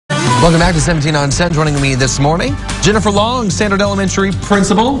Welcome back to 17 on Set. Joining me this morning, Jennifer Long, Standard Elementary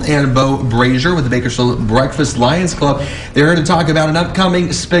Principal, and Bo Brazier with the Bakersfield Breakfast Lions Club. They're here to talk about an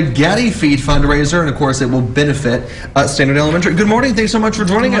upcoming Spaghetti Feed fundraiser, and of course, it will benefit Standard Elementary. Good morning. Thanks so much for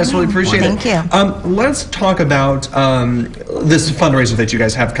joining us. Really appreciate it. Thank you. Let's talk about this fundraiser that you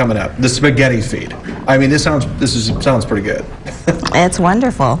guys have coming up, the Spaghetti Feed. I mean, this sounds pretty good. It's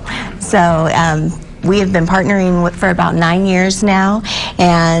wonderful. So. We have been partnering for about 9 years now,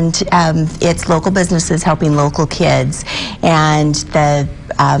 and it's local businesses helping local kids. And the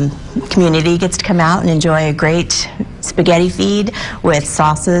community gets to come out and enjoy a great spaghetti feed with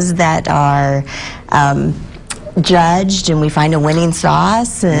sauces that are judged, and we find a winning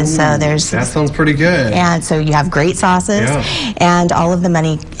sauce. And so there's that sounds pretty good. And so you have great sauces, and all of the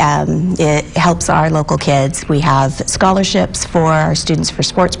money it helps our local kids. We have scholarships for our students for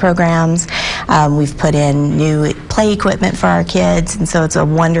sports programs. We've put in new play equipment for our kids, and so it's a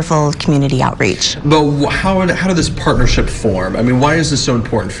wonderful community outreach. But how did this partnership form? I mean, why is this so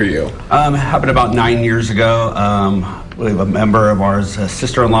important for you? It happened about 9 years ago. We have a member of ours, a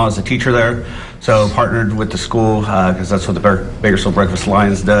sister-in-law is a teacher there, so partnered with the school because that's what the Bakersfield Breakfast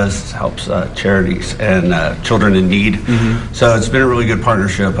Lions does, helps charities and children in need. So it's been a really good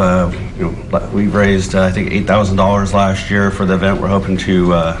partnership. We've raised I think $8,000 last year for the event. We're hoping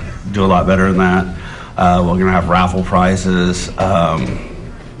to do a lot better than that. We're going to have raffle prizes,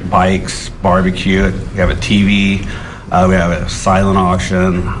 bikes, barbecue. We have a TV. We have a silent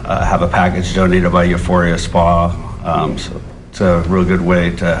auction. Have a package donated by Euphoria Spa. So it's a real good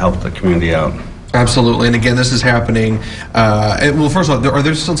way to help the community out. Absolutely, and again, this is happening. Well, first of all, are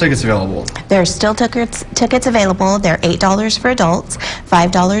there still tickets available? There are still tickets available. They're $8 for adults,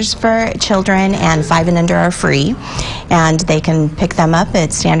 $5 for children, and 5 and under are free. And they can pick them up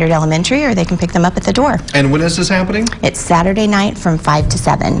at Standard Elementary, or they can pick them up at the door. And when is this happening? It's Saturday night from 5 to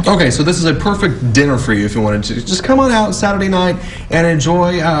 7. Okay, so this is a perfect dinner for you if you wanted to. Just come on out Saturday night and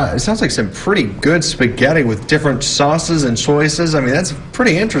enjoy. It sounds like some pretty good spaghetti with different sauces and choices. I mean, that's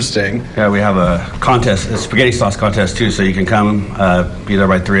pretty interesting. Yeah, we have a contest, a spaghetti sauce contest too, so you can come, be there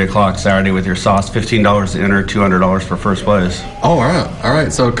by 3 o'clock Saturday with your sauce. $15 to enter, $200 for first place. Oh, all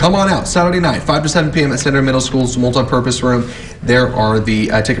right. So come on out Saturday night, 5 to 7 p.m. at Standard Middle School's multi-purpose room. There are the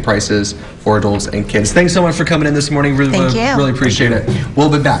ticket prices for adults and kids. Thanks so much for coming in this morning. Thank you. Really appreciate it.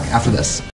 We'll be back after this.